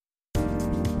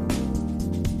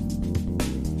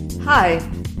Hi,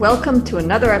 welcome to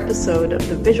another episode of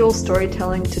the Visual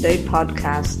Storytelling Today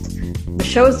podcast. The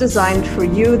show is designed for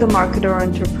you, the marketer or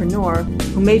entrepreneur,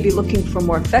 who may be looking for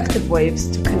more effective ways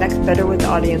to connect better with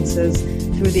audiences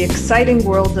through the exciting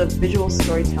world of visual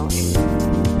storytelling.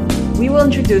 We will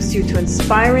introduce you to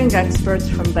inspiring experts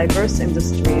from diverse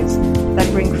industries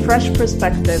that bring fresh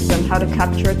perspectives on how to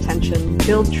capture attention,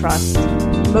 build trust,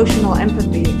 emotional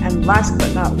empathy, and last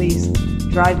but not least,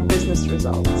 drive business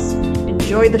results.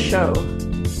 Enjoy the show.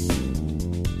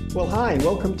 Well, hi,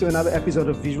 welcome to another episode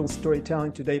of Visual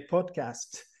Storytelling Today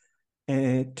podcast.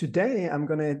 Today, I'm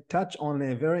going to touch on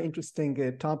a very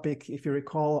interesting topic. If you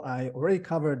recall, I already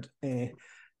covered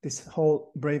this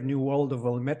whole brave new world of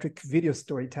volumetric video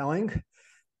storytelling.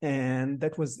 And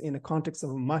that was in the context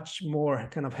of much more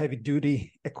kind of heavy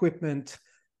duty equipment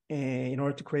in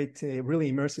order to create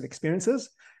really immersive experiences.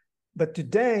 But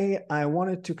today I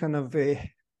wanted to kind of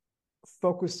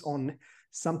focus on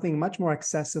something much more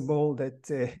accessible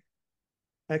that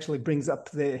actually brings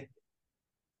up the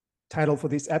title for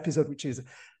this episode, which is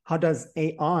how does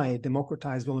AI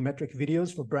democratize volumetric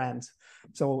videos for brands?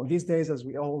 So these days, as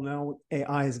we all know,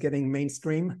 AI is getting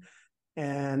mainstream.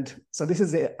 And so this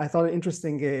is, I thought, an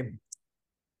interesting,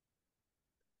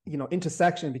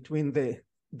 intersection between the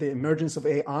emergence of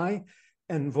AI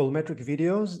and volumetric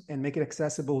videos and make it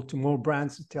accessible to more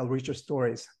brands to tell richer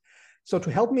stories. So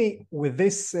to help me with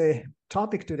this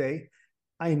topic today,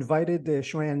 I invited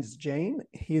Shreyans Jain.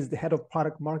 He's the head of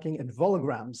product marketing at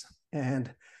Volograms.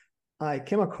 And I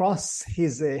came across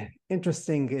his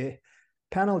interesting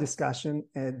panel discussion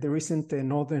at the recent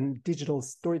Northern Digital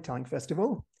Storytelling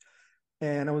Festival.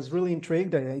 And I was really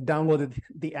intrigued. I downloaded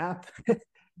the app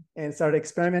and started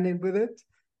experimenting with it.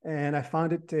 And I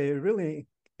found it really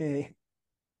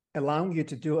allowing you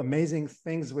to do amazing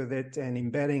things with it and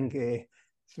embedding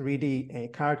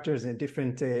 3D characters in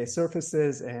different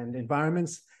surfaces and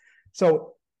environments.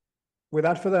 So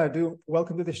without further ado,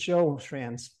 welcome to the show,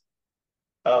 Shreyans.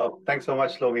 Thanks so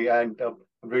much, Shlomi. And I'm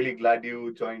really glad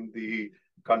you joined the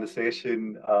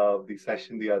conversation, the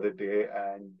session the other day.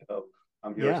 And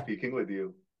I'm here speaking with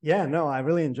you. Yeah, no, I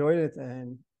really enjoyed it.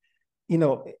 And,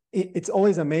 it's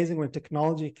always amazing when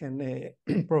technology can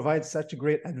provide such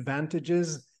great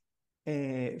advantages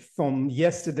from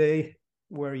yesterday,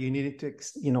 where you needed to,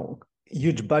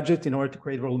 huge budget in order to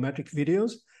create volumetric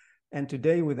videos. And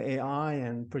today with AI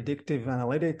and predictive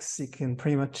analytics, you can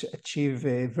pretty much achieve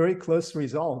very close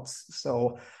results.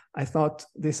 So I thought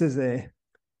this is a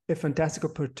fantastic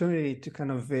opportunity to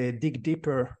kind of dig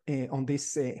deeper on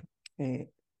this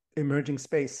emerging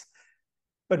space.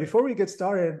 But before we get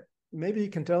started, maybe you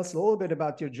can tell us a little bit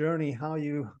about your journey, how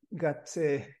you got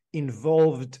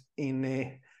involved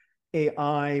in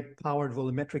AI-powered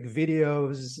volumetric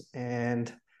videos,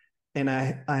 and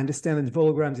I understand that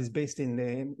Volograms is based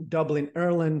in Dublin,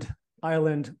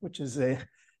 Ireland, which is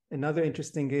another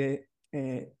interesting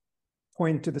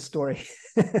point to the story.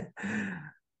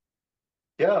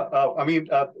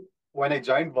 When I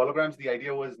joined Volograms, the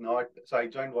idea was not, so I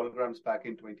joined Volograms back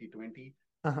in 2020.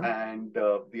 And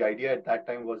the idea at that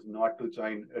time was not to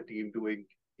join a team doing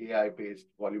AI-based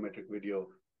volumetric video.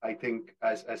 I think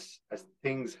as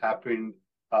things happened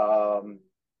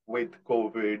with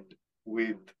COVID,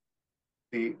 with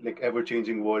the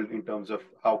ever-changing world in terms of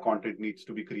how content needs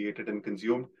to be created and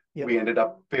consumed, we ended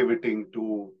up pivoting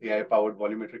to AI-powered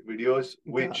volumetric videos,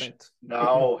 which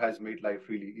now has made life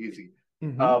really easy.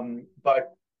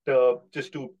 But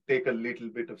just to take a little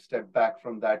bit of step back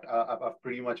from that, I've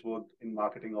pretty much worked in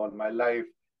marketing all my life.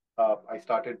 I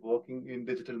started working in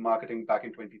digital marketing back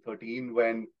in 2013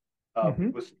 when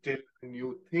it was still a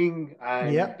new thing.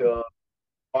 And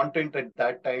content at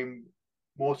that time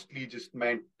mostly just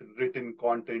meant written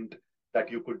content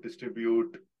that you could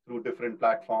distribute through different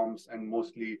platforms and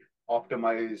mostly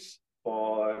optimize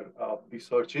for the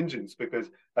search engines, because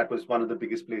that was one of the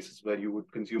biggest places where you would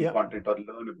consume content or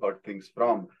learn about things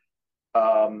from.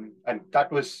 And that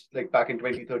was back in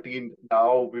 2013.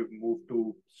 Now we've moved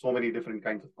to so many different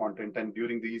kinds of content. And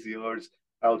during these years,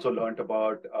 I also learned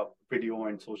about video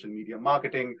and social media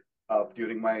marketing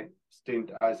during my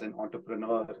stint as an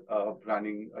entrepreneur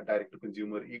running a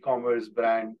direct-to-consumer e-commerce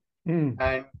brand.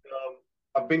 And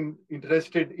I've been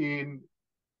interested in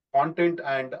content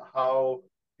and how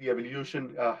the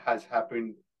evolution has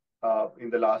happened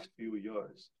in the last few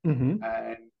years.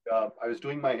 And I was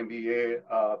doing my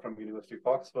MBA from University of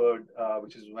Oxford,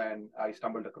 which is when I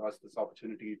stumbled across this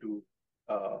opportunity to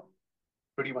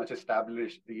pretty much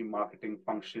establish the marketing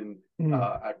function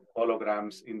at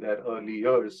Volograms in their early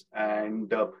years.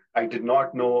 And I did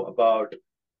not know about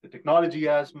the technology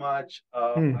as much.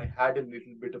 I had a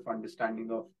little bit of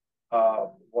understanding of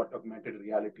what augmented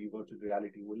reality, virtual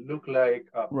reality will look like,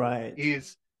 Right.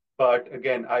 is. But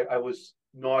again, I was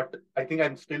not, I think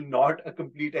I'm still not a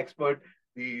complete expert.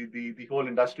 The whole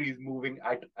industry is moving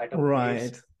at a pace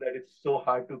Right. that it's so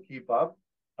hard to keep up.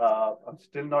 I'm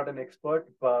still not an expert,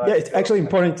 Yeah, but it's actually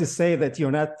important to say that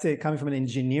you're not coming from an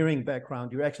engineering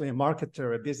background. You're actually a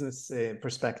marketer, a business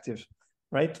perspective,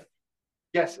 right?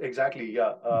 yes, exactly.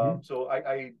 Yeah. Mhm. So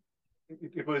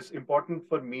it was important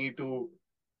for me to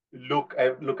look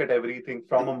at everything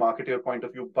from a marketer point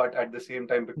of view, but at the same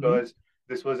time, Mhm. because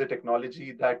this was a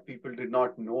technology that people did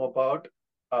not know about,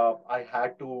 I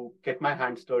had to get my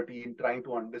hands dirty in trying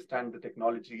to understand the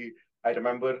technology. I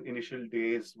remember initial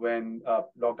days when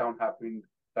lockdown happened,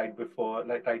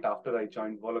 right after I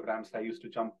joined Holograms. I used to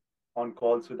jump on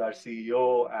calls with our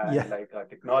CEO and Yeah. like our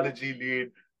technology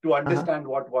lead to Uh-huh. understand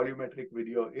what volumetric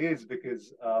video is,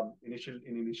 because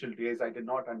in initial days I did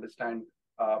not understand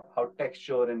how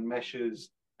texture and meshes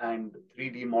and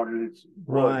 3D models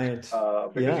work, Right.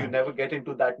 because you Yeah. never get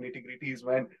into that nitty gritties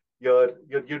when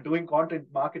you're doing content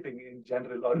marketing in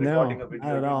general or recording No, a video.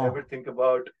 not at You never all. think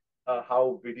about how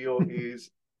video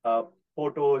is uh,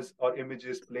 photos or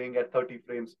images playing at 30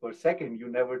 frames per second. You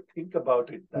never think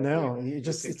about it that way. No, you You're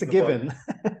just, it's a thinking about, given.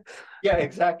 yeah,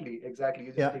 exactly. You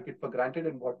just Yeah. take it for granted.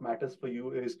 And what matters for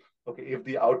you is, okay, if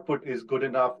the output is good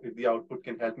enough, if the output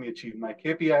can help me achieve my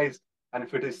KPIs, and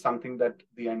if it is something that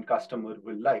the end customer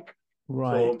will like.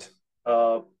 So Right.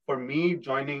 for me,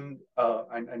 joining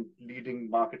and leading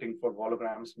marketing for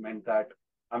Holograms meant that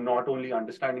I'm not only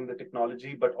understanding the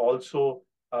technology, but also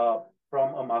uh,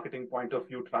 from a marketing point of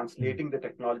view, Mm. translating the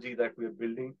technology that we're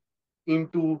building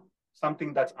into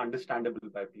something that's understandable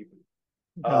by people.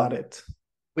 Got Um, it.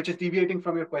 which is deviating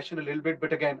from your question a little bit,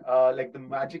 but again, like the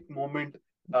magic moment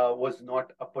was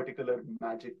not a particular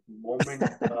magic moment.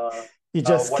 You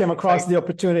just What came across excites the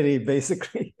opportunity,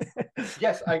 basically.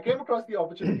 Yes, I came across the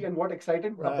opportunity, and what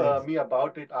excited Right. me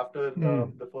about it after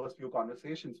Mm. the first few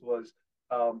conversations was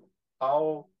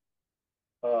how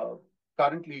uh,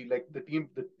 currently, like the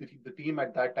team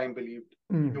at that time believed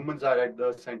Mm. humans are at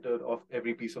the center of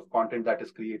every piece of content that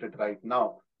is created right now.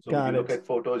 So you Got look it. at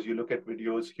photos, you look at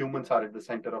videos, humans are at the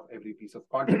center of every piece of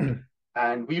content.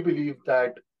 And we believe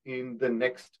that in the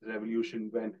next revolution,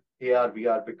 when AR,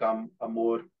 VR become a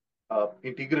more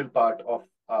integral part of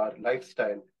our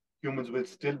lifestyle, humans will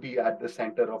still be at the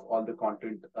center of all the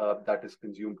content that is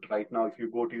consumed. Right now, if you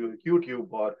go to your YouTube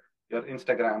or your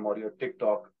Instagram or your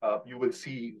TikTok, you will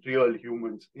see real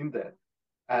humans in there.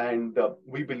 And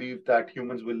we believe that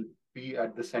humans will be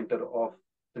at the center of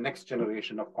the next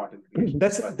generation of content creation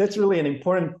as well. That's really an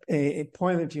important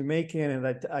point that you make in, and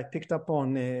that I picked up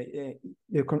on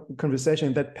your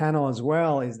conversation, that panel as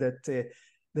well, is that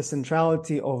the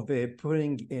centrality of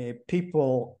putting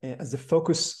people as the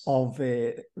focus of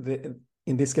the,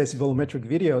 in this case, volumetric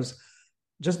videos,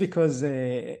 just because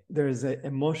there is an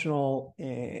emotional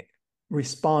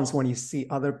response when you see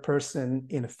other person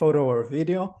in a photo or a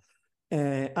video,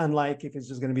 unlike if it's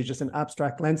just going to be just an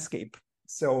abstract landscape.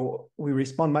 So we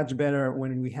respond much better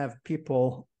when we have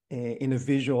people in a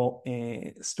visual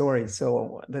story.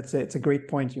 So it's a great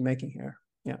point you're making here.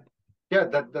 Yeah. Yeah,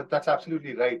 that's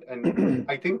absolutely right. And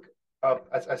I think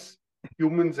as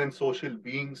humans and social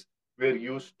beings, we're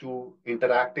used to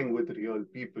interacting with real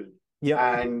people. Yep.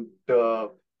 And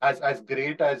as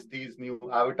great as these new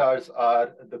avatars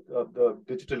are, the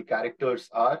digital characters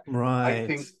are, I Right.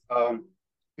 think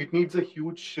it needs a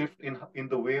huge shift in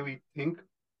the way we think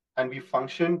and we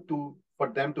function to for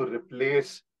them to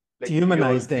replace To like real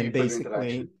humanize them, people interaction.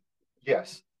 basically.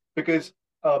 Yes, because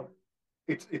uh,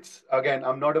 it's again,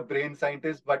 I'm not a brain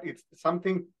scientist, but it's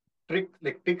something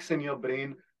ticks in your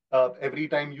brain every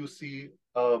time you see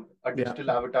a Yeah.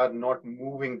 digital avatar not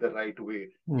moving the right way,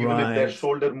 even if their Right.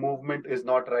 shoulder movement is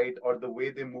not right or the way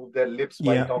they move their lips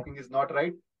while Yeah. talking is not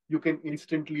right. You can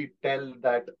instantly tell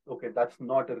that, okay, that's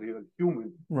not a real human,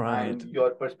 Right. and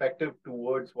your perspective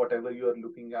towards whatever you are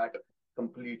looking at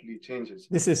completely changes.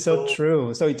 This is so So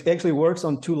true. So it actually works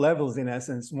on two levels in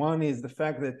essence. One is the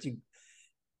fact that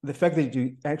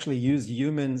you actually use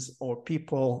humans or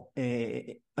people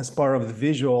as part of the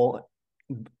visual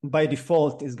by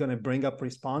default is going to bring up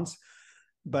response.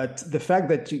 But the fact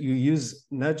that you use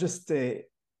not just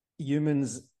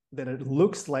humans, that it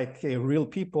looks like real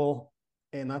people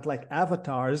and not like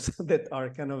avatars that are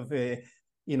kind of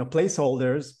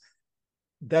placeholders,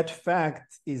 that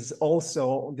fact is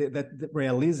also that the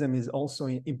realism is also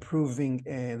improving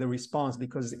the response,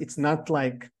 because it's not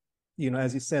like,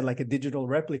 as you said, like a digital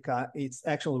replica. It's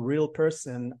actual real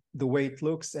person, the way it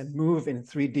looks and move in a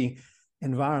 3D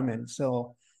environment.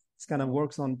 So it's kind of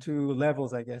works on two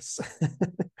levels, I guess.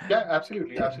 Yeah,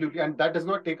 absolutely, absolutely. And that does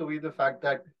not take away the fact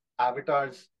that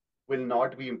avatars will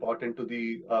not be important to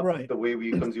Right. the way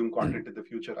we consume content in the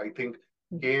future. I think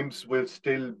games will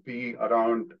still be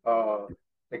around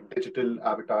like digital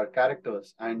avatar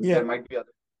characters, and Yeah. there might be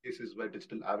other cases where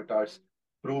digital avatars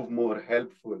prove more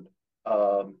helpful.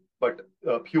 But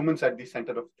humans at the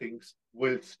center of things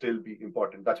will still be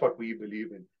important. That's what we believe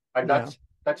in, and Yeah.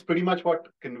 that's pretty much what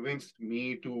convinced me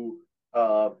to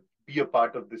uh, be a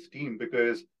part of this team,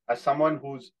 because as someone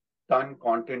who's done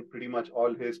content pretty much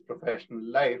all his professional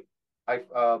life,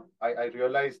 I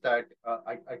realized that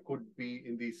I could be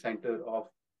in the center of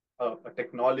a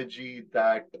technology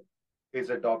that is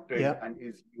adopted Yeah. and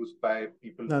is used by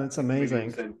people, No, that's like amazing.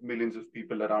 millions and millions of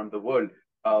people around the world.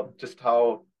 Just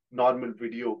how normal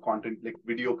video content, like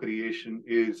video creation,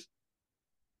 is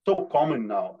so common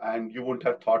now, and you wouldn't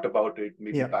have thought about it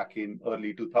maybe Yeah. back in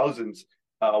early 2000s,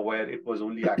 where it was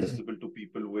only accessible to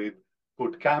people with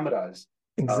good cameras.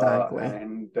 Exactly.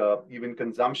 And even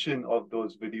consumption of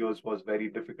those videos was very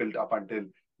difficult up until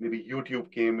maybe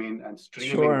YouTube came in and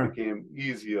streaming Sure. became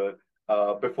easier.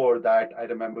 Before that, I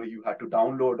remember you had to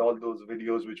download all those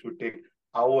videos, which would take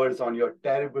hours on your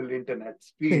terrible internet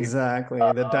speed. Exactly.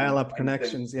 The dial-up And then,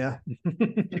 connections. Yeah.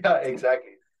 yeah,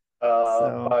 exactly.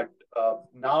 So But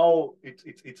now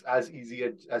it's as easy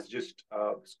as just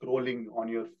scrolling on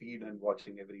your feed and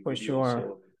watching every for video. sure.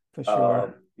 So For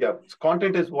sure. yeah,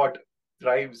 content is what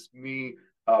drives me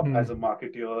as a Mm.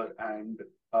 marketeer, and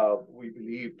we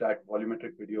believe that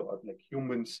volumetric video, or like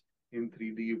humans in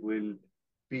 3D, will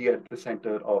be at the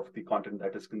center of the content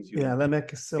that is Yeah, consumed that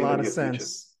makes a in the lot of near future.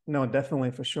 sense. No,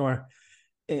 definitely, for sure.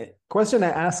 Question I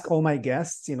ask all my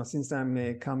guests, since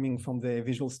I'm coming from the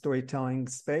visual storytelling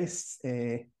space,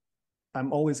 I'm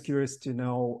always curious to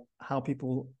know how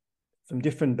people from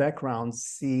different backgrounds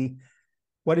see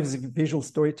what is visual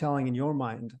storytelling in your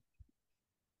mind.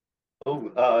 Oh,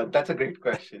 that's a great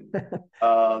question.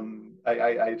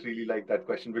 I really like that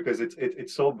question because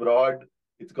it's so broad.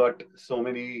 It's got so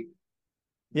many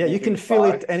Yeah, you can moving feel it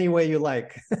parts. any way you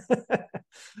like.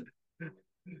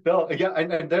 No, yeah,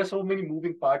 and there are so many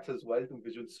moving parts as well to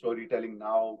visual storytelling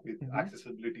now, with Mhm.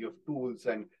 accessibility of tools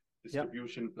and Yeah.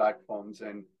 distribution platforms.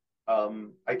 And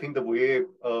I think the way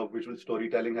visual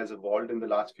storytelling has evolved in the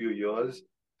last few years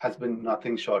has been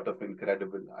nothing short of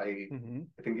incredible. Mm-hmm.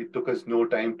 I think it took us no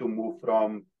time to move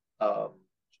from uh,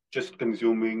 just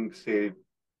consuming, say,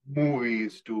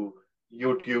 movies to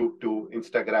YouTube to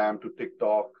Instagram to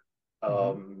TikTok,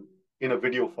 Mm-hmm. in a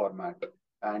video format.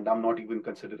 And I'm not even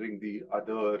considering the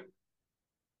other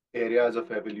areas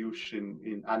of evolution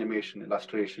in animation,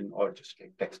 illustration, or just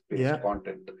like text-based Yeah.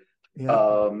 content. Yeah.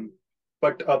 Um,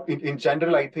 but in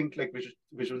general, I think like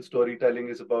visual storytelling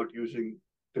is about using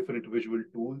different visual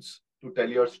tools to tell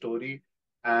your story,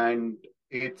 and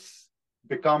it's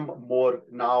become more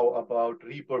now about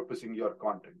repurposing your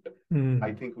content.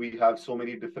 I Mm. think we have so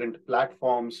many different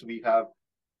platforms. We have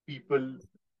people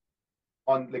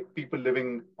people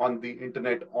living on the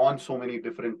internet on so many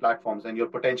different platforms, and your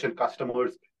potential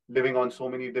customers living on so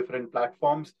many different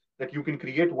platforms, that you can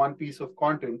create one piece of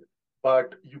content,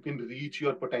 but you can reach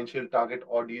your potential target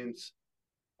audience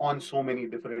on so many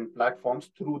different platforms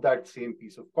through that same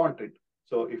piece of content.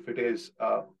 So if it is,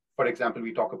 for example,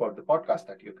 we talk about the podcast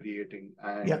that you're creating,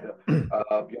 and Yeah.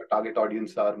 your target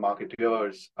audience are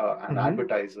marketeers and Mm-hmm.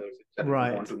 advertisers, etc.,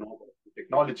 who want Right. to know about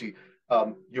technology.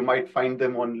 You might find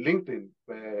them on LinkedIn,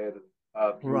 where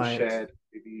you Right. share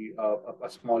maybe a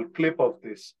small clip of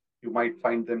this. You might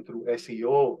find them through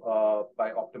SEO by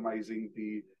optimizing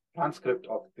the transcript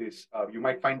of this. You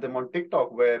might find them on TikTok,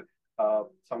 where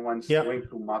someone's Yeah. going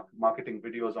through marketing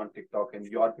videos on TikTok, and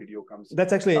your video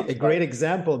That's actually a comes by. great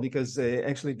example because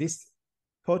actually this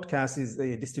podcast is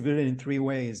distributed in three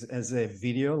ways: as a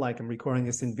video, like I'm recording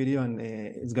this in video, and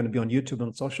it's going to be on YouTube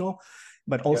and social,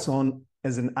 but Yeah, also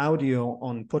as an audio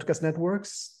on podcast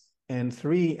networks, and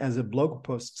three as a blog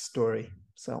post story.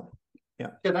 So,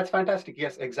 yeah. yeah, that's fantastic.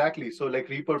 Yes, exactly. So like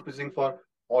repurposing for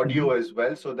audio Mm-hmm. as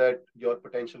well, so that your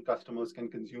potential customers can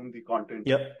consume the content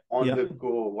Yep. on the Yep.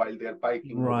 go, while they're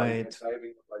biking, or while they're Right.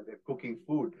 driving, or while they're cooking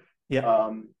food. Yep.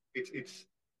 It's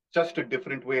just a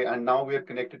different way, and now we are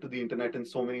connected to the internet in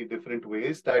so many different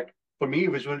ways that, for me,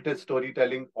 visual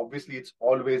storytelling, obviously it's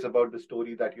always about the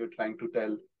story that you're trying to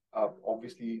tell.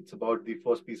 Obviously it's about the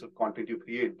first piece of content you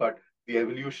create, but the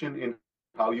evolution in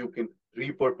how you can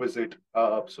repurpose it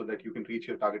so that you can reach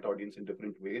your target audience in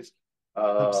different ways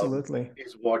Absolutely.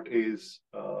 is what is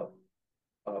uh,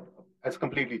 has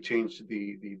completely changed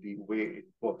the way it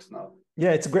works now.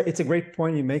 Yeah, it's a great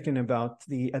point you're making about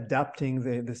the adapting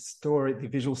the story, the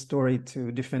visual story,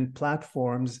 to different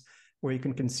platforms. where you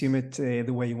can consume it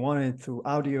the way you want it, through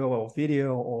audio or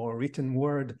video or written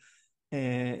word.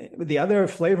 The other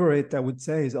flavor, I would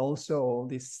say, is also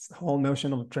this whole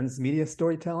notion of transmedia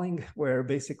storytelling, where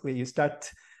basically you start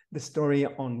the story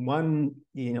on on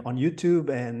YouTube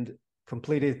and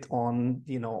complete it on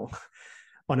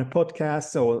on a podcast.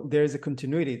 So there's a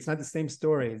continuity. It's not the same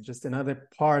story. It's just another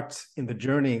part in the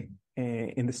journey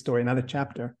in the story, another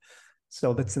chapter.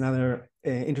 So that's another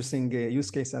interesting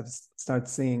use case I've started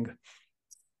seeing.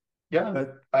 Yeah,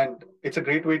 and it's a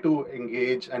great way to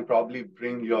engage and probably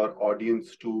bring your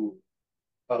audience to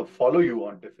follow you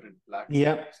on different platforms.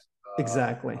 Yeah,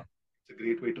 exactly. It's a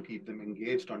great way to keep them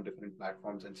engaged on different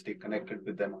platforms and stay connected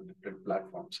with them on different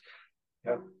platforms.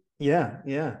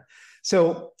 Yeah.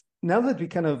 So now that we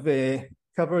kind of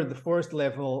covered the first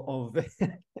level of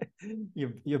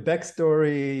your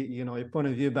backstory, your point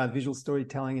of view about visual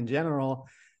storytelling in general,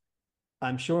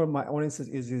 I'm sure my audience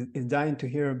is dying to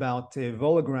hear about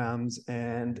volograms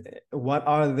and what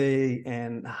are they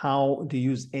and how to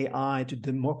use AI to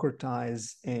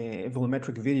democratize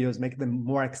volumetric videos, make them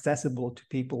more accessible to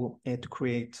people to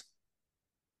create.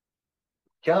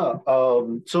 Yeah.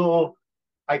 So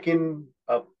I can,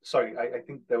 I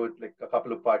think there were like a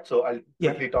couple of parts. So I'll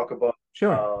quickly talk about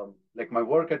like my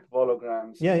work at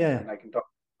Volograms. Yeah. And I can talk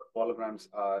about what Volograms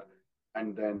are,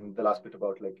 and then the last bit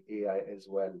about like AI as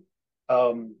well.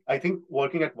 I think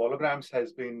working at Volograms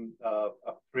has been a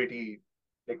pretty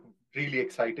like really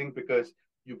exciting because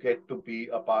you get to be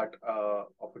a part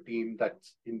of a team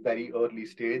that's in very early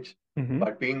stage,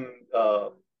 but being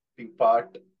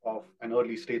part of an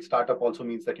early stage startup also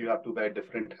means that you have to wear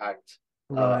different hats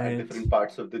at different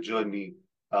parts of the journey.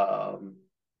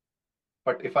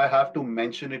 But if I have to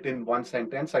mention it in one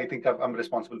sentence, I think I'm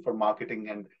responsible for marketing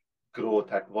and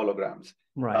growth at Volograms.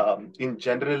 In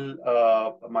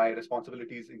general, my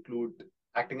responsibilities include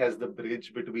acting as the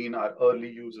bridge between our early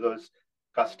users,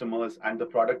 customers, and the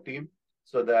product team,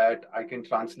 so that I can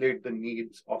translate the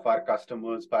needs of our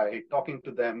customers by talking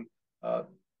to them,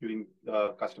 doing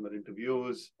customer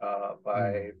interviews,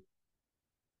 by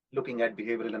looking at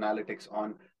behavioral analytics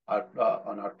on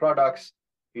our products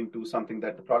into something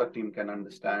that the product team can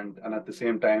understand, and at the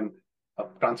same time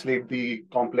translate the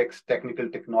complex technical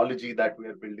technology that we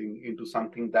are building into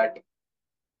something that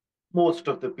most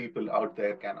of the people out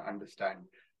there can understand.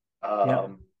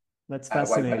 That's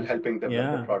fascinating. While helping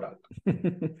develop the product.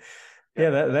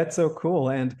 That's so cool.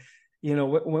 And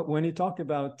when you talk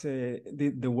about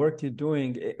the work you're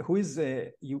doing, who is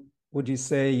would you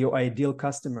say your ideal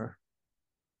customer?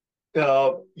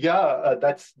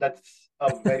 That's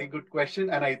a very good question,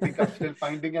 and I think I'm still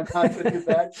finding an answer to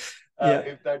that.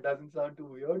 If that doesn't sound too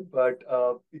weird, but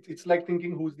it's like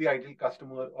thinking who's the ideal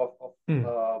customer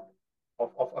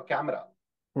of a camera.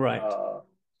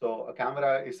 So a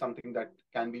camera is something that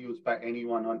can be used by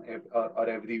anyone or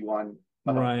everyone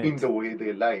in the way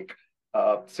they like.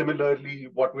 Similarly,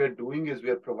 what we're doing is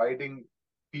we're providing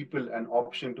people an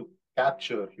option to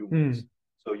capture humans.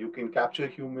 So you can capture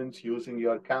humans using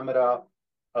your camera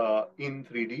in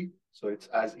 3D. So it's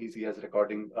as easy as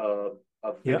recording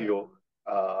a video.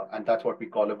 And that's what we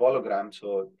call a vologram.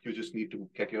 So you just need to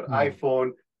get your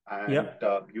iPhone and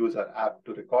use our app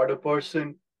to record a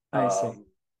person. I see.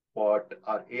 What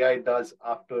our AI does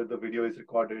after the video is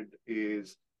recorded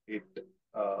is it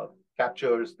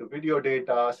captures the video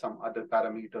data, some other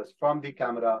parameters from the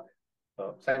camera,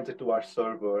 sends it to our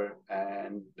server,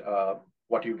 and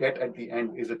what you get at the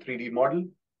end is a 3D model.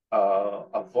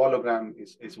 A vologram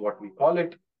is what we call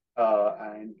it.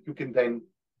 And you can then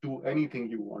do anything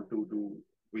you want to do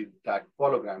with that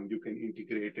vologram. You can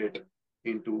integrate it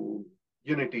into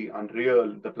Unity,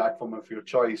 Unreal, the platform of your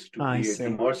choice to create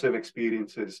immersive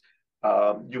experiences.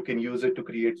 You can use it to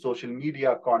create social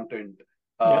media content.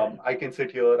 I can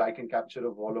sit here, I can capture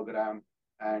a vologram,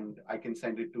 and I can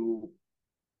send it to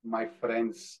my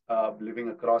friends living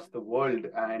across the world,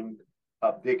 and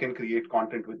they can create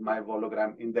content with my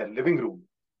vologram in their living room,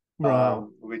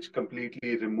 which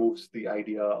completely removes the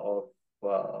idea of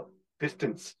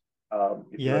distance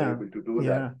if you are able to do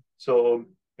that. So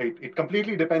it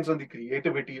completely depends on the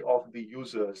creativity of the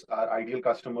users. Our ideal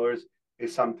customers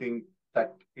is something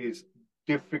that is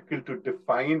difficult to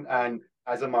define, and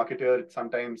as a marketer, it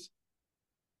sometimes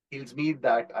kills me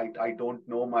that I don't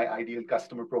know my ideal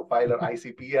customer profile, or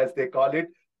ICP as they call it.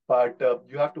 But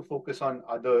you have to focus on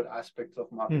other aspects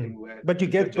of marketing But you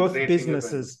get both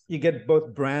businesses, you get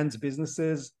both brands,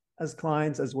 businesses as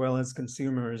clients, as well as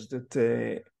consumers,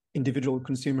 that individual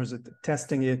consumers that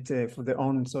testing it for their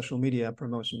own social media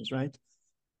promotions, right?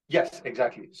 Yes,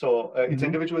 exactly. So it's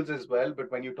individuals as well.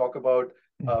 But when you talk about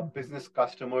business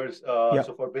customers,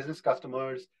 so for business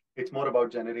customers, It's more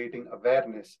about generating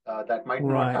awareness that might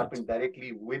not happen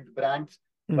directly with brands,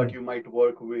 but you might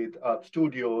work with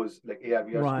studios like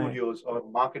AR/VR studios or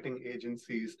marketing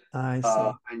agencies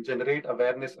and generate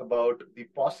awareness about the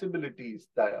possibilities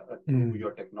that through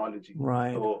your technology.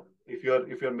 So if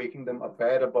you're making them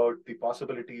aware about the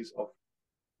possibilities of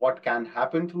what can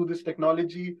happen through this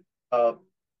technology,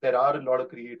 there are a lot of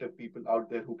creative people out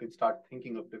there who can start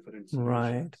thinking of different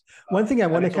solutions. One thing I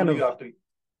want to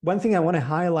one thing I want to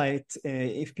highlight,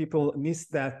 if people miss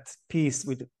that piece,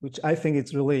 which I think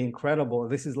it's really incredible,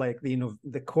 this is like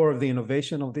the core of the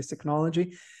innovation of this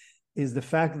technology, is the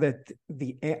fact that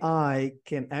the AI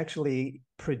can actually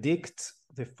predict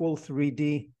the full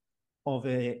 3D of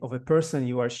a person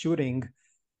you are shooting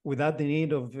without the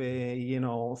need of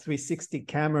 360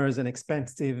 cameras and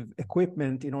expensive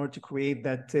equipment in order to create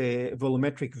that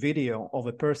volumetric video of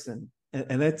a person,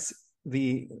 and that's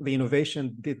the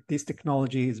innovation that this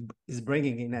technology is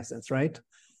bringing, in essence, right?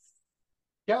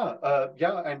 Yeah,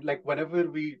 and like whenever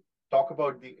we talk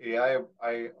about the AI,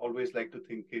 I always like to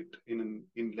think it in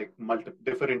like multiple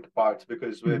different parts,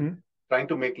 because we're trying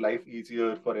to make life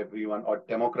easier for everyone or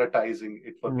democratizing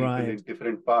it for people in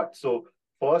different parts. So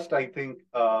first, I think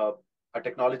a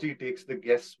technology takes the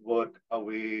guesswork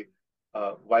away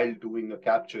while doing a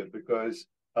capture, because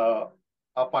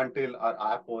up until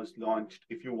our app was launched,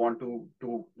 if you want to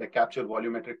do like capture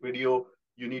volumetric video,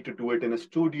 you need to do it in a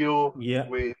studio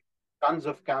with tons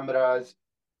of cameras,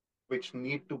 which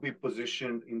need to be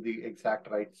positioned in the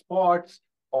exact right spots.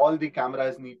 All the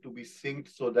cameras need to be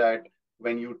synced so that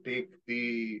when you take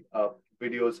the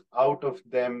videos out of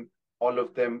them, all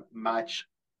of them match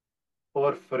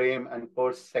per frame and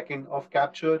per second of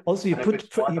capture. Also, you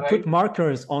put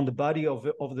markers on the body of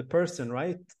the person,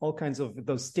 right? All kinds of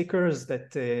those stickers that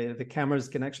the cameras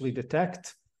can actually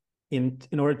detect in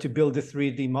order to build a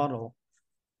 3D model.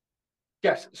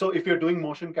 Yes. So if you're doing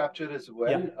motion capture as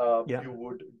well, you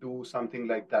would do something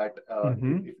like that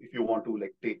if you want to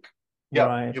like take.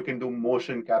 You can do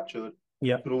motion capture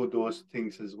through those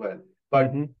things as well.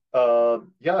 But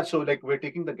so like we're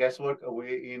taking the guesswork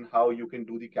away in how you can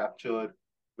do the capture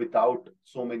without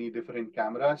so many different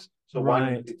cameras. So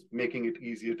one, it's making it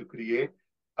easier to create.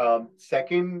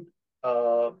 Second,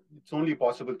 it's only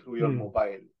possible through your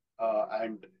mobile,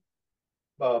 and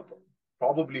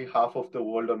probably half of the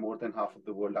world or more than half of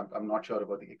the world, I'm not sure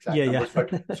about the exact numbers,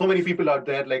 but so many people out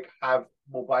there like have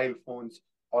mobile phones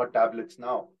or tablets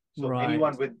now. So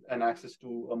anyone with an access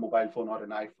to a mobile phone or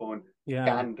an iPhone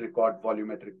can record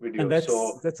volumetric video. And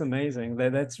that's amazing.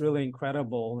 That's really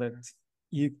incredible that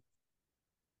you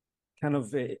kind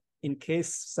of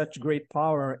encase such great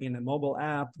power in a mobile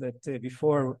app that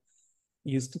before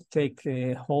used to take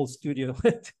a whole studio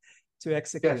to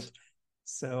execute.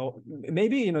 So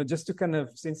maybe, just to kind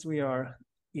of, since we are,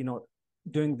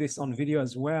 doing this on video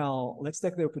as well, let's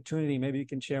take the opportunity. Maybe you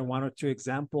can share one or two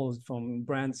examples from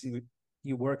brands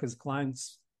you work as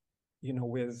clients,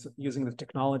 with using the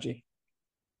technology.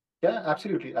 Yeah,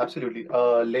 absolutely.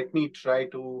 Let me try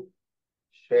to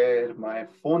share my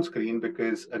phone screen,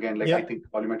 because again, I think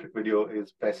volumetric video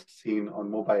is best seen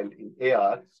on mobile in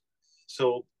AR.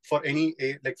 So for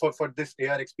for this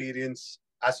AR experience,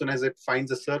 as soon as it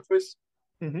finds a surface,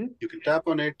 you can tap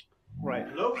on it.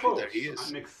 Hello, folks.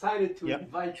 I'm excited to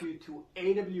invite you to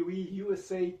AWE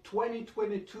USA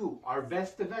 2022, our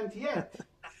best event yet.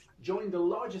 Join the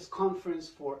largest conference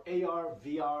for AR,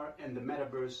 VR, and the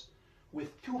metaverse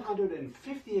with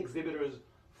 250 exhibitors,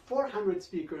 400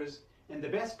 speakers, and the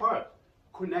best part,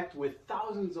 connect with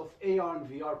thousands of AR and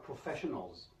VR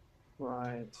professionals.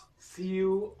 See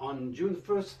you on June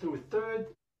 1st through 3rd.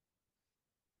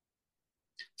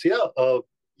 So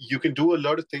you can do a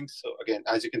lot of things. So again,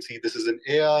 as you can see, this is an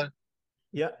AR.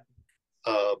 You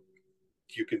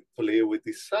can play with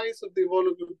the size of the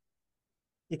volume.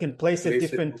 You can place it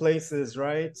different places,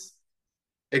 right?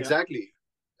 Exactly.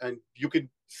 And you can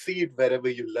see it wherever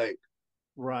you like.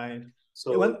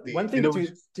 So one thing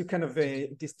to kind of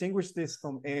distinguish this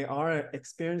from AR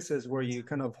experiences where you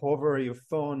kind of hover your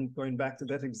phone, going back to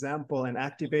that example, and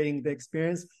activating the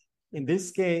experience. In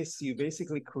this case, you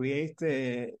basically create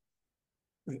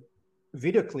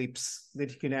video clips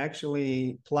that you can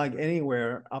actually plug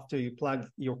anywhere after you plug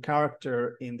your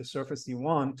character in the surface you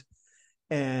want,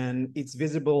 and it's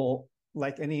visible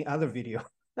like any other video.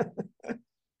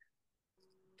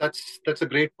 That's a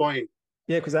great point.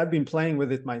 Yeah, because I've been playing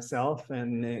with it myself,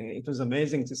 and it was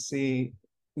amazing to see,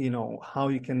 how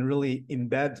you can really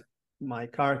embed my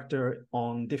character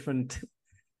on different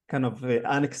kind of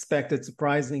unexpected,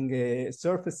 surprising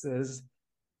surfaces,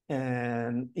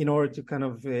 and in order to kind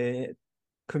of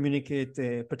communicate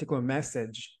a particular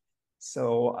message.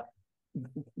 So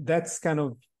that's kind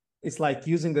of, it's like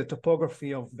using the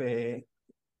topography of a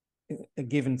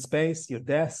given space, your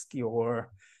desk,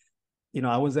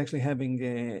 I was actually having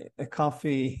a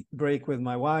coffee break with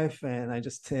my wife, and I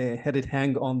just had it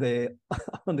hang on the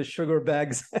on the sugar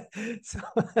bags. So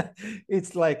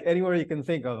it's like anywhere you can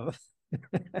think of.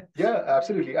 Yeah,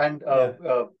 absolutely. And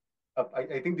Yeah.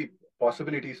 I think the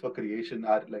possibilities for creation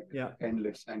are like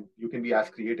endless, and you can be as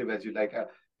creative as you like.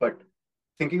 But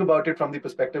thinking about it from the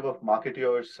perspective of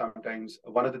marketers, sometimes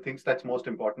one of the things that's most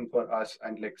important for us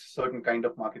and like certain kind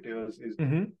of marketers is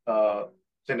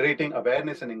generating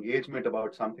awareness and engagement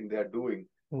about something they are doing.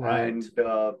 Right. And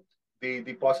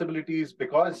the possibilities,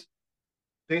 because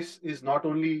this is not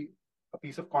only a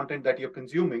piece of content that you're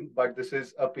consuming, but this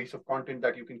is a piece of content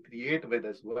that you can create with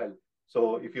as well.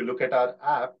 So if you look at our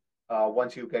app,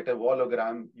 once you get a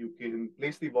hologram, you can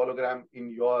place the hologram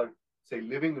in your, say,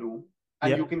 living room,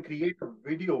 and you can create a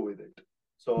video with it.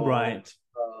 So right.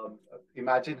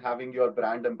 Imagine having your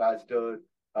brand ambassador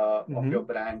of your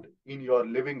brand in your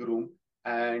living room,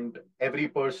 and every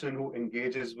person who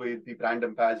engages with the brand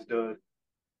ambassador's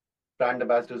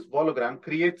hologram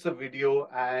creates a video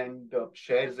and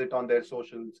shares it on their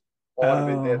socials or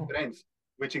with their friends,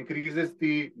 which increases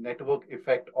the network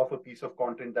effect of a piece of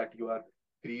content that you are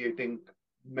creating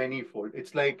manyfold.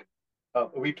 It's like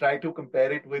we try to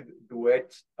compare it with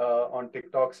duets on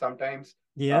TikTok sometimes.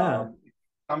 Yeah.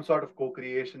 Some sort of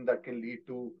co-creation that can lead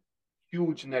to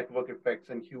huge network effects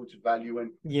and huge value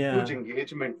and huge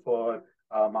engagement for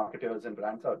marketers and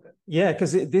brands out there. Yeah,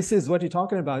 because this is what you're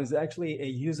talking about is actually a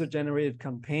user-generated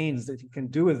campaigns that you can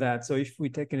do with that. So if we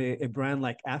take a brand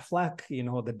like Aflac,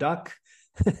 the duck,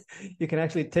 you can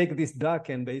actually take this duck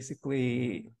and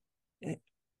basically,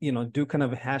 do kind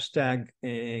of a hashtag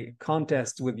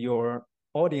contest with your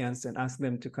audience and ask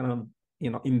them to kind of,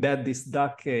 embed this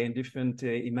duck in different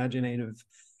imaginative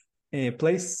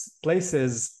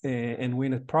places and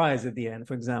win a prize at the end,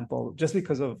 for example, just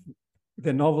because of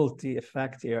the novelty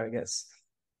effect here, I guess.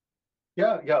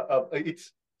 Yeah.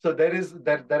 It's so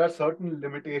there are certain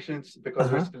limitations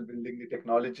because we're still building the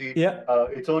technology. Yeah.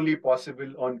 It's only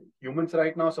possible on humans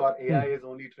right now, so our AI is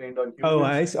only trained on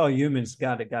humans. Humans.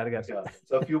 Got it. Yeah.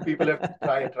 So a few people have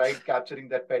tried capturing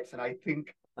that pets, and I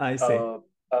think I see.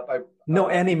 No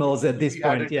animals at this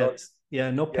point yet.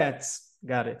 No pets.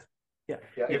 Got it. Yeah.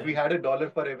 If we had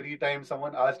 $1 for every time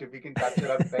someone asked if we can capture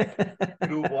a pet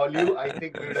through Volume, I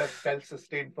think we would have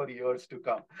self-sustained for years to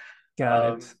come.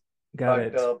 Got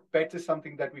it. Pets is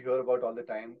something that we hear about all the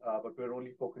time, but we're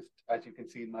only focused, as you can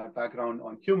see in my background,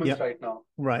 on humans right now.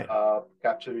 Right.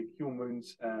 Capturing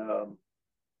humans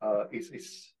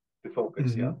is the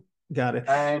focus. Yeah. Got it.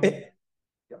 And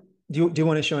do you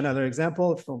want to show another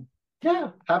example from?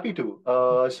 Yeah, happy to.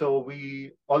 So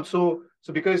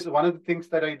because one of the things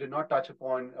that I did not touch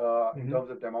upon in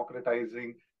terms of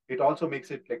democratizing, it also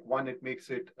makes it it makes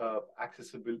it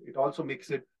accessible. It also makes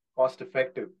it cost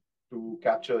effective to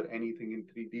capture anything in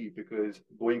 3D, because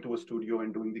going to a studio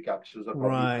and doing the captures or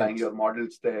probably flying your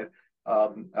models there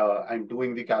and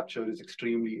doing the capture is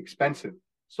extremely expensive.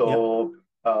 So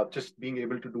just being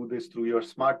able to do this through your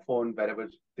smartphone, wherever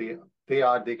they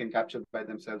can capture by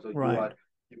themselves, or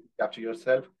you capture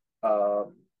yourself,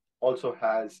 also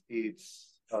has its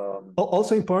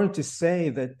also important to say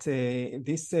that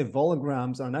these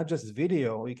holograms are not just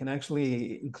video. You can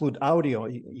actually include audio,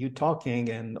 you talking,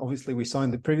 and obviously we saw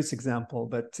in the previous example,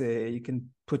 but you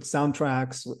can put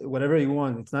soundtracks, whatever you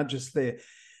want. It's not just the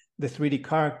 3D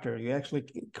character. You're actually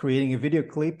creating a video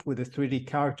clip with a 3D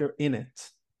character in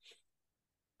it.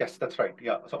 Yes, that's right.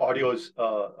 Yeah. So audio is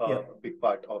a big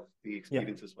part of the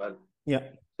experience as well. Yeah.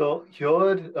 So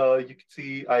here you can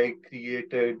see we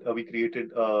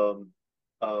created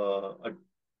an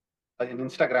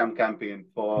Instagram campaign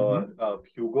for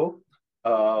Hugo,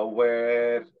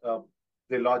 where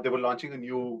they were launching a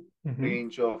new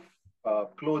range of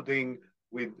clothing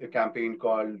with a campaign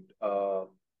called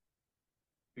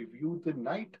Review the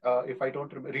Night, if I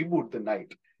don't remember, Reboot the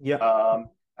Night. Yeah.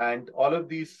 And all of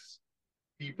these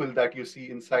people that you see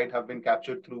inside have been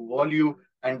captured through Volume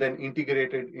and then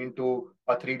integrated into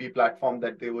a 3D platform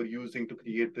that they were using to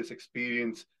create this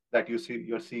experience that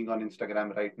you're seeing on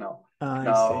Instagram right now.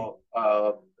 Their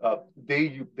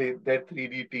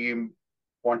 3D team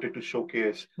wanted to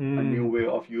showcase a new way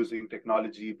of using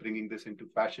technology, bringing this into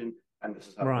fashion, and this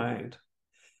is how they did it.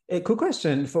 A quick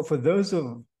question for those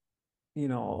of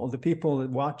the people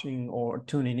watching or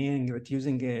tuning in that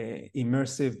using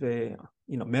immersive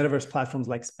metaverse platforms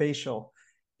like Spatial.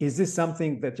 Is this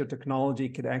something that your technology you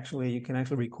can actually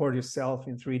record yourself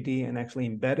in 3D and actually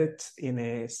embed it in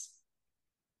a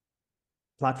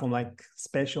platform like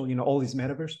Spatial, all these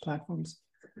metaverse platforms?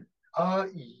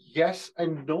 Yes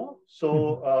and no.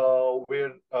 So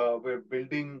we're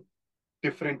building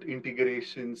different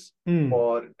integrations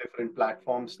for different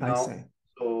platforms I now. see.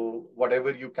 So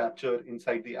whatever you capture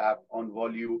inside the app on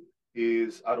Volu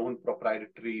is our own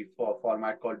proprietary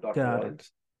format called Got it.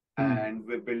 .vols, and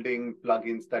we're building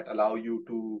plugins that allow you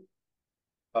to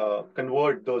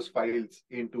convert those files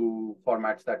into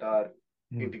formats that are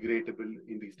integratable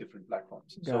in these different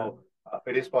platforms. So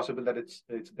it is possible that it's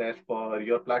there for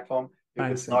your platform.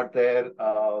 If it's not there,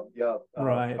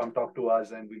 come talk to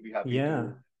us, and we'll be happy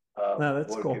to no,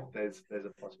 that's work cool. if there's a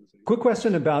possibility. Quick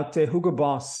question about Hugo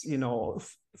Boss. You know,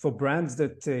 for brands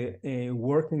that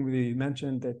working with you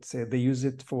mentioned that they use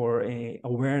it for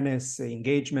awareness,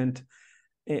 engagement.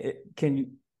 Can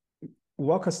you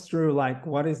walk us through like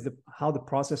how the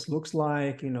process looks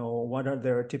like? You know, what are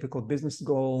their typical business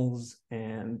goals,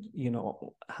 and you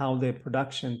know how the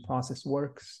production process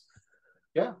works?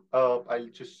 Yeah, I'll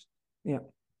just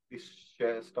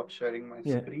stop sharing my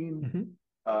screen.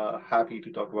 Happy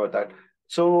to talk about that.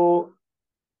 So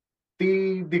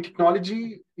the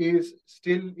technology is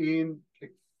still in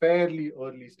like fairly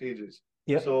early stages.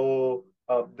 So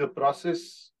the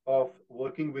process of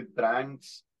working with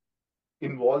brands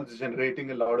involves generating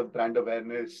a lot of brand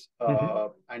awareness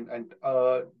and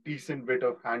a decent bit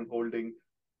of hand holding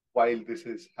while this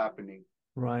is happening.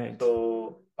 Right.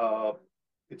 So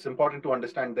it's important to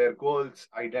understand their goals,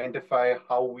 identify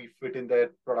how we fit in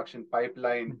their production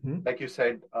pipeline. Like you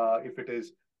said, if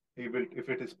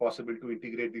it is possible to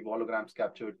integrate the holograms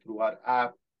captured through our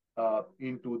app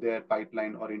into their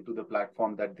pipeline or into the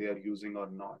platform that they are using or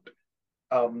not.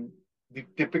 The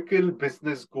typical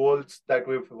business goals that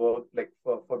we've worked, like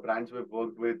for brands we've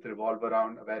worked with, revolve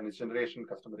around awareness generation,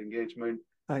 customer engagement,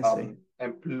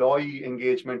 employee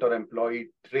engagement or employee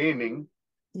training.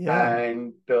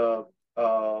 And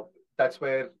that's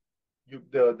where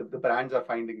the brands are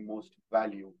finding most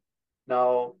value.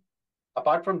 Now,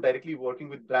 apart from directly working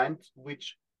with brands,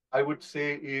 which I would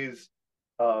say is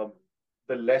the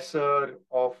lesser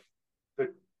of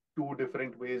the two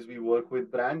different ways we work with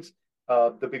brands,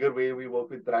 the bigger way we work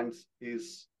with brands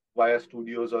is via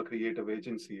studios or creative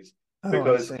agencies.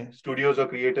 Because studios or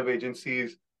creative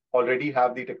agencies already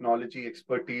have the technology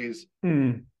expertise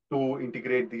to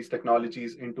integrate these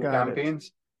technologies into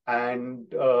campaigns. And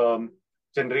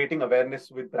generating awareness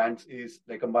with brands is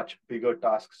like a much bigger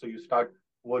task. So you start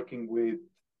working with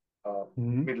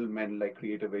middlemen like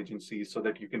creative agencies so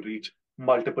that you can reach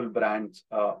multiple brands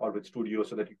or with studios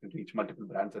so that you can reach multiple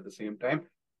brands at the same time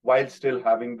while still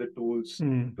having the tools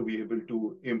to be able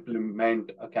to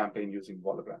implement a campaign using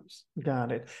holograms.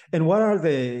 Got it. And what are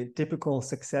the typical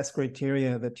success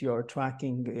criteria that you are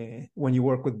tracking when you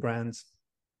work with brands?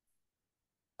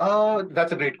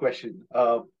 That's a great question.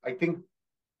 I think,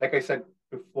 like I said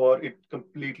before, it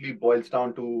completely boils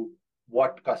down to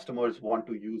what customers want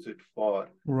to use it for.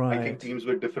 I think teams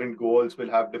with different goals will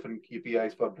have different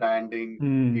KPIs for branding,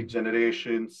 lead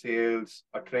generation, sales,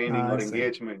 or training or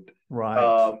engagement.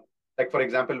 Like, for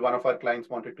example, one of our clients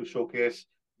wanted to showcase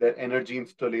their energy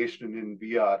installation in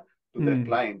VR to their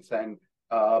clients, and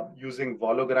using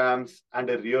holograms and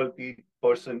a real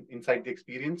person inside the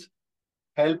experience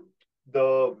helped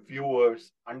the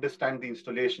viewers understand the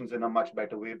installations in a much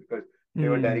better way because they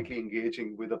were directly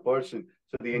engaging with a person.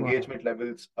 So the engagement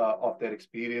levels of their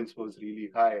experience was really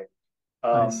high.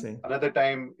 Another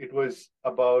time it was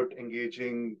about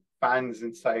engaging fans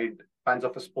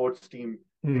of a sports team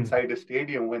inside a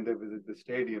stadium when they visit the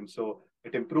stadium. So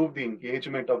it improved the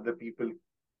engagement of the people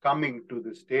coming to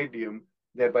the stadium,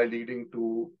 thereby leading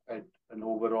to an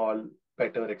overall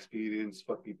better experience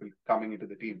for people coming into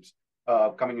the teams.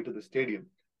 Coming into the stadium.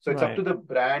 So it's up to the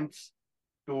brands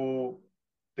to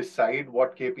decide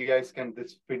what KPIs can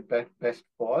this fit best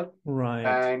for.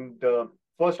 And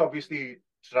first, obviously,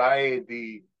 try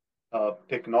the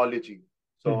technology.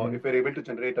 So if you're able to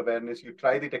generate awareness, you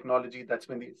try the technology. That's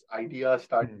when these ideas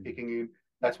start kicking in.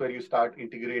 That's where you start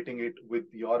integrating it with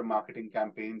your marketing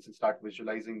campaigns and start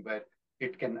visualizing where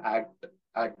it can add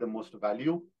the most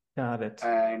value. Got it.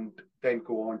 And then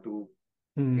go on to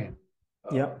again.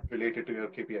 Related to your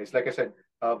KPIs. Like I said,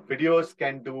 videos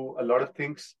can do a lot of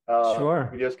things.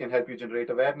 Videos can help you generate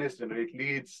awareness, generate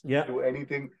leads, do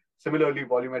anything. Similarly,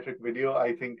 volumetric video,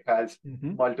 I think, has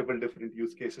multiple different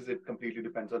use cases. It completely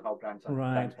depends on how brands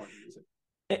want to use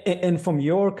it. And from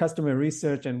your customer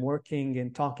research and working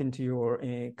and talking to your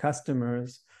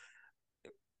customers,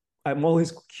 I'm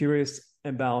always curious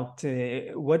about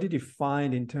what did you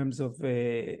find in terms of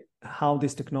how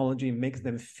this technology makes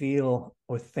them feel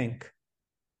or think?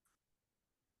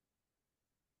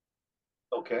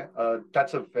 Okay,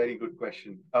 that's a very good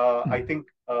question. I think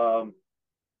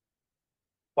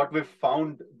what we've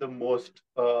found the most,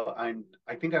 and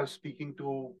I think I was speaking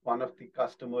to one of the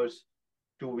customers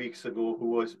 2 weeks ago who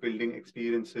was building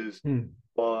experiences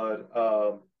for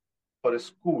a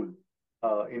school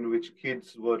in which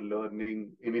kids were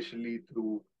learning initially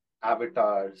through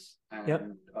avatars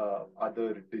and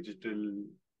other digital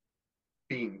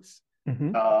beings.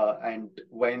 And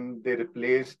when they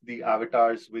replaced the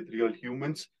avatars with real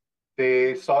humans,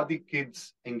 they saw the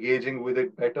kids engaging with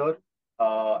it better.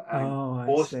 And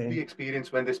post the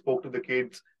experience, when they spoke to the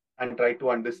kids and tried to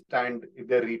understand if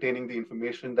they're retaining the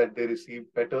information that they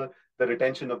received better, the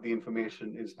retention of the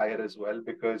information is higher as well,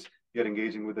 because you're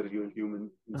engaging with a real human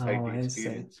inside the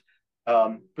experience.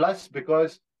 Plus,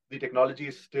 because the technology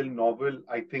is still novel,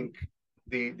 I think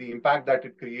the impact that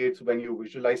it creates when you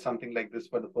visualize something like this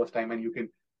for the first time and you can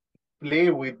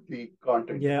play with the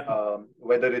content,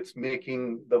 whether it's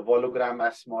making the hologram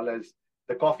as small as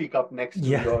the coffee cup next to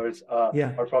yours,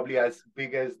 or probably as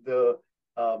big as the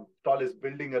tallest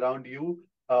building around you,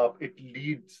 it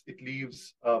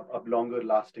leaves a longer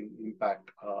lasting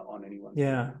impact on anyone.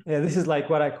 This is like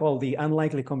what I call the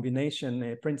unlikely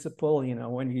combination principle.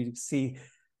 When you see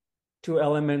two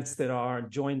elements that are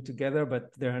joined together,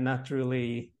 but they're not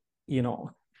really, in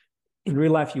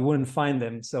real life, you wouldn't find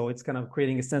them. So it's kind of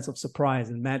creating a sense of surprise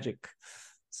and magic.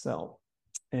 So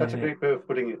that's a great way of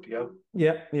putting it.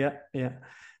 Yeah.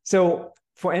 So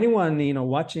for anyone,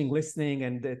 watching, listening,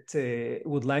 and that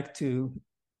would like to,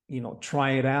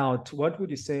 try it out, what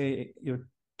would you say your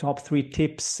top 3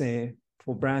 tips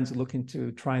for brands looking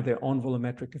to try their own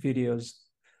volumetric videos?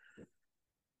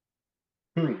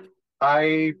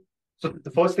 So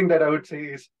the first thing that I would say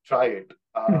is try it.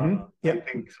 I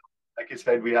think, like you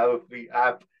said, we have a free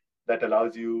app that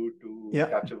allows you to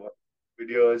capture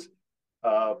videos.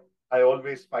 I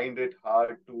always find it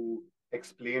hard to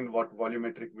explain what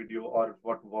volumetric video or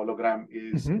what hologram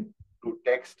is through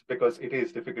text, because it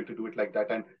is difficult to do it like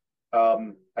that. And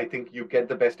I think you get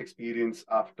the best experience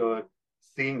after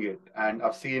seeing it. And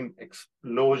I've seen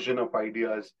explosion of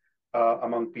ideas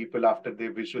among people after they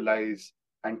visualize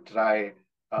and try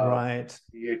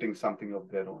creating something of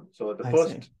their own. So the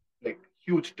first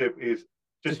huge tip is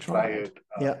just try it.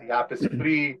 The app is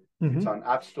free. It's on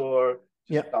App Store.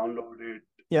 Just download it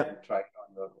and try it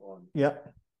on your own.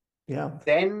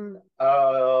 Then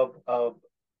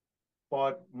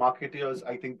for marketers,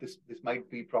 I think this might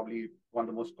be probably one of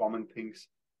the most common things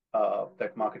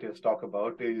that marketers talk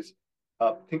about is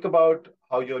think about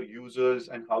how your users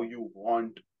and how you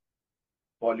want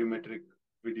volumetric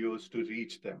videos to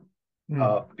reach them.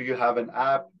 Do you have an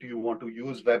app? Do you want to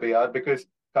use web AR? Because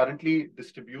currently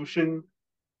distribution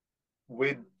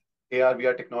with AR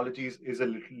VR technologies is a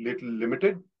little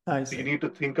limited. So you need to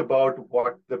think about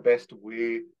what the best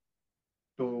way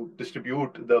to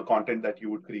distribute the content that you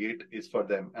would create is for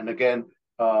them. And again,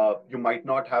 you might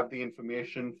not have the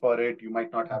information for it. You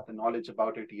might not have the knowledge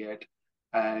about it yet.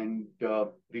 And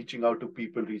reaching out to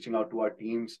people, reaching out to our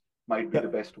teams might be the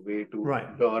best way to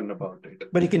learn about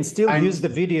it. But you can still use the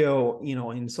video,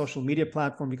 in social media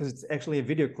platform, because it's actually a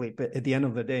video clip at the end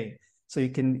of the day. So you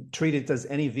can treat it as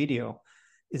any video.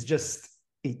 It's just,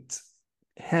 it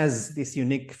has these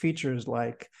unique features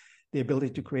like the ability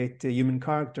to create human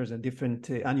characters in different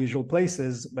unusual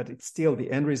places, but it's still the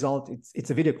end result. It's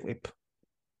a video clip.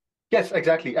 Yes,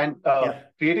 exactly. And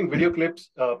creating video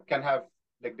clips can have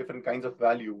like different kinds of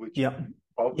value, which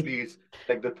probably is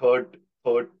like the third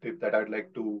tip that I'd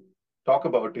like to talk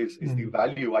about is the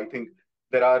value. I think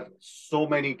there are so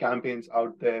many campaigns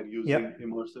out there using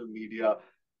immersive media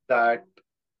that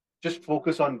just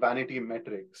focus on vanity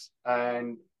metrics.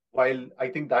 And while I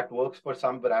think that works for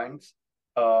some brands,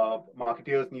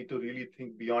 marketers need to really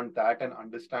think beyond that and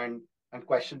understand and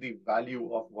question the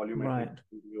value of volumetric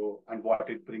video and what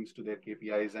it brings to their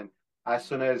KPIs. And as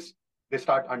soon as they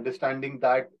start understanding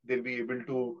that, they'll be able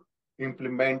to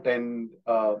implement and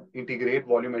integrate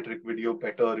volumetric video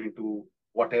better into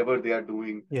whatever they are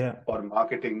doing for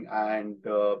marketing and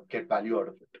get value out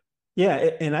of it. Yeah,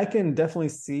 and I can definitely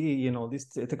see, this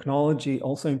technology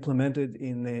also implemented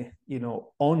in,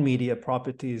 own media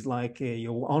properties like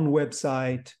your own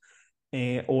website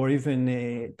or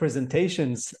even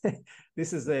presentations.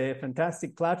 This is a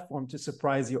fantastic platform to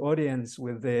surprise your audience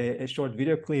with a short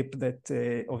video clip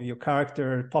that of your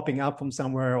character popping up from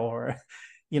somewhere, or,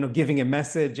 giving a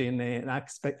message in an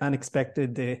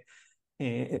unexpected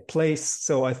place.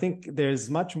 So I think there's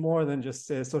much more than just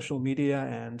social media,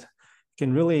 and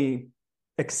can really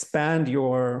expand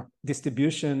your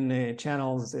distribution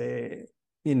channels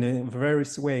in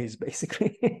various ways,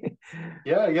 basically.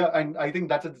 And I think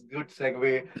that's a good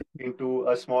segue into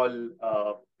a small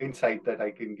insight that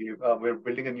I can give. We're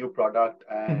building a new product,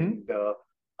 and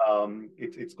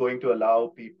It's going to allow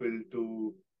people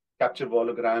to capture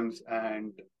holograms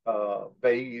and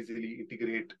very easily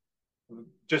integrate,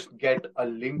 just get a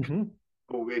link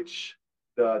to which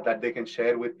that they can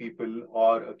share with people,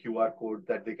 or a QR code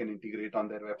that they can integrate on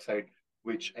their website,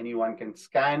 which anyone can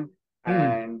scan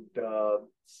and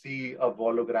see a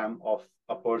hologram of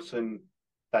a person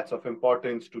that's of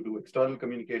importance to do external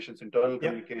communications, internal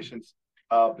communications.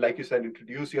 Like you said,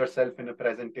 introduce yourself in a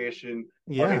presentation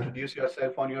or introduce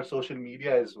yourself on your social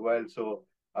media as well. So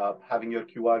having your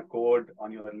QR code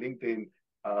on your LinkedIn,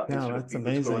 instead of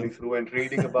people scrolling through and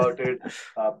reading about it,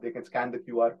 they can scan the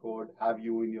QR code, have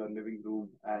you in your living room,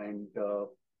 and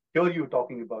hear you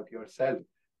talking about yourself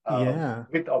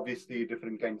with obviously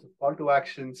different kinds of call to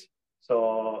actions.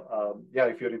 So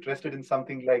if you're interested in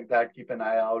something like that, keep an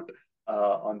eye out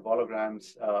on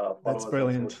holograms, follow us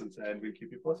on socials, and we'll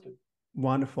keep you posted.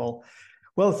 Wonderful.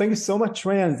 Well, thank you so much,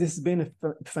 Shreyans. This has been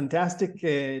a fantastic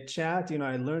chat.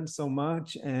 I learned so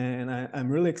much, and I'm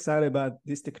really excited about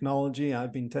this technology.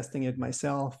 I've been testing it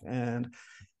myself, and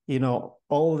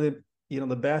all the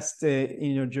the best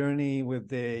in your journey with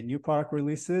the new product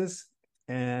releases.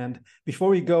 And before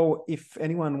we go, if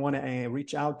anyone want to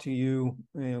reach out to you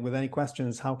with any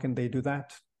questions, how can they do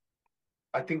that?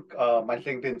 I think my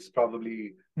LinkedIn is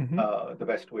probably the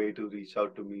best way to reach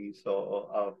out to me.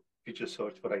 So if you just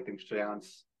search for, I think,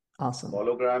 Shreyans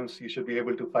holograms, you should be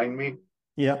able to find me.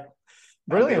 Yeah.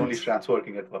 Brilliant. I'm the only Shreyans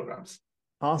working at holograms.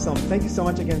 Awesome. Thank you so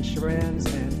much again, Shreyans.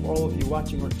 And for all of you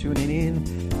watching or tuning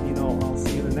in, I'll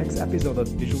see you in the next episode of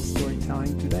Visual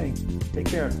Storytelling Today. Take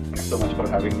care. Thanks so much for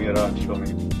having me around,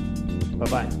 Shlomi.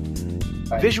 Bye-bye.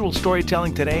 Bye. Visual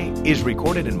Storytelling Today is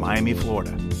recorded in Miami,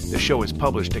 Florida. The show is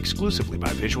published exclusively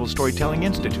by Visual Storytelling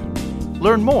Institute.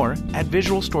 Learn more at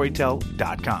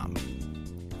visualstorytell.com.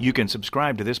 You can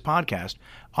subscribe to this podcast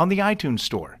on the iTunes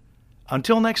Store.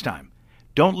 Until next time,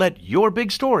 don't let your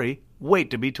big story wait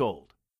to be told.